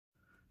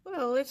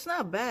Well, it's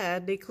not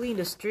bad. They clean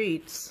the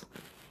streets.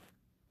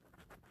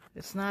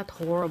 It's not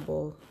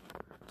horrible.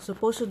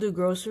 Supposed to do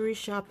grocery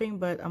shopping,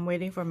 but I'm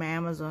waiting for my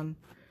Amazon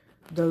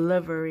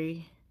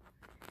delivery.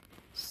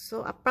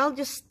 So I'll probably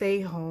just stay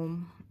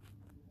home.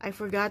 I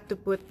forgot to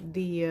put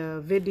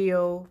the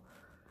video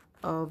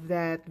of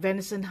that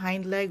venison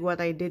hind leg, what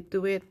I did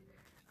to it.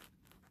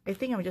 I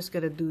think I'm just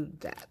gonna do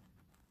that.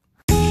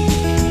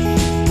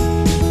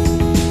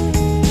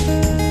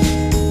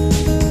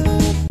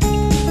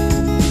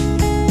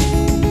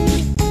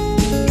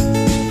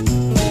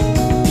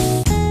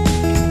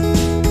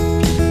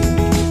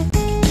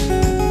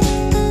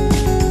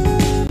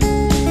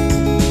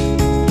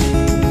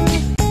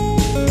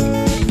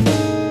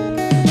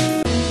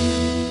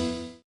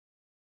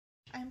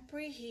 I'm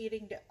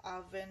preheating the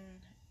oven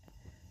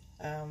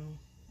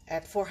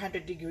at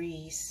 400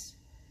 degrees,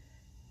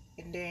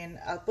 and then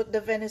I'll put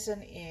the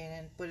venison in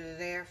and put it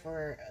there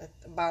for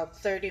about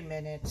 30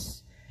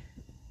 minutes.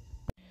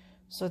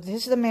 So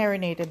this is the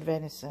marinated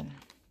venison.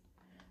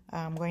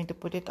 I'm going to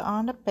put it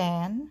on a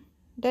pan,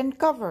 then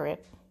cover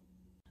it.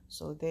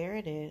 So there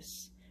it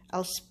is.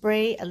 I'll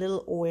spray a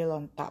little oil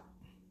on top.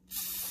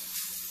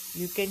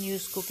 You can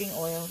use cooking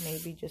oil,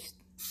 maybe just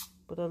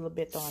put a little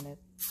bit on it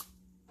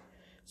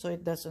so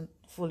it doesn't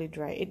fully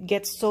dry. It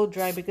gets so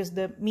dry because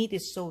the meat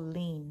is so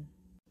lean.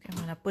 I'm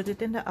gonna put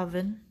it in the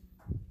oven,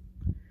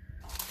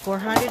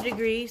 400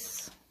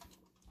 degrees,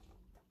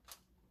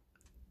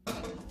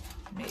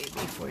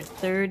 maybe for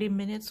 30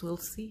 minutes. We'll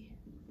see.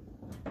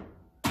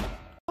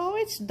 Oh,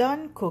 it's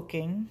done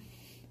cooking.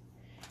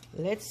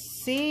 Let's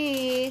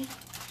see.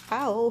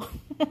 Ow.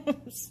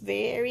 It's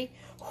very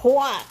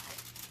hot.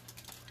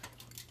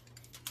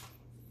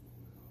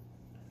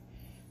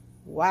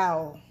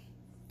 Wow.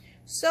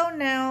 So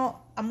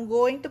now I'm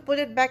going to put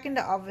it back in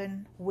the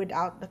oven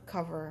without the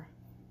cover.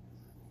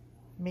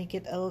 Make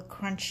it a little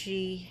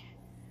crunchy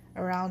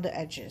around the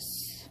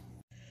edges.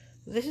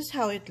 This is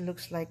how it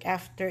looks like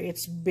after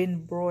it's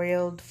been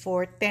broiled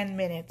for 10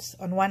 minutes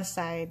on one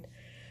side.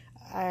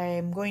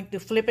 I'm going to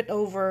flip it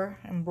over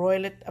and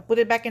broil it. I put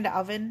it back in the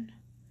oven.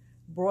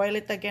 Broil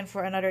it again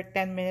for another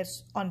 10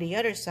 minutes on the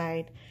other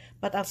side.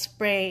 But I'll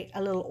spray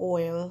a little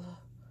oil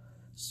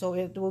so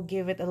it will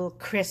give it a little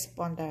crisp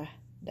on the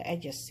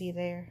edges. See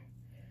there?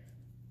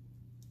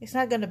 It's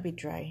not gonna be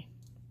dry.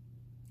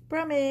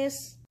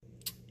 Promise.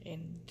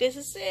 And this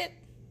is it.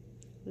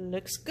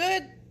 Looks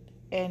good.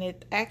 And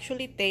it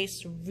actually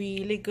tastes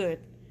really good.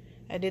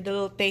 I did a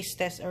little taste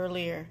test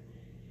earlier.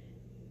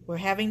 We're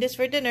having this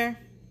for dinner.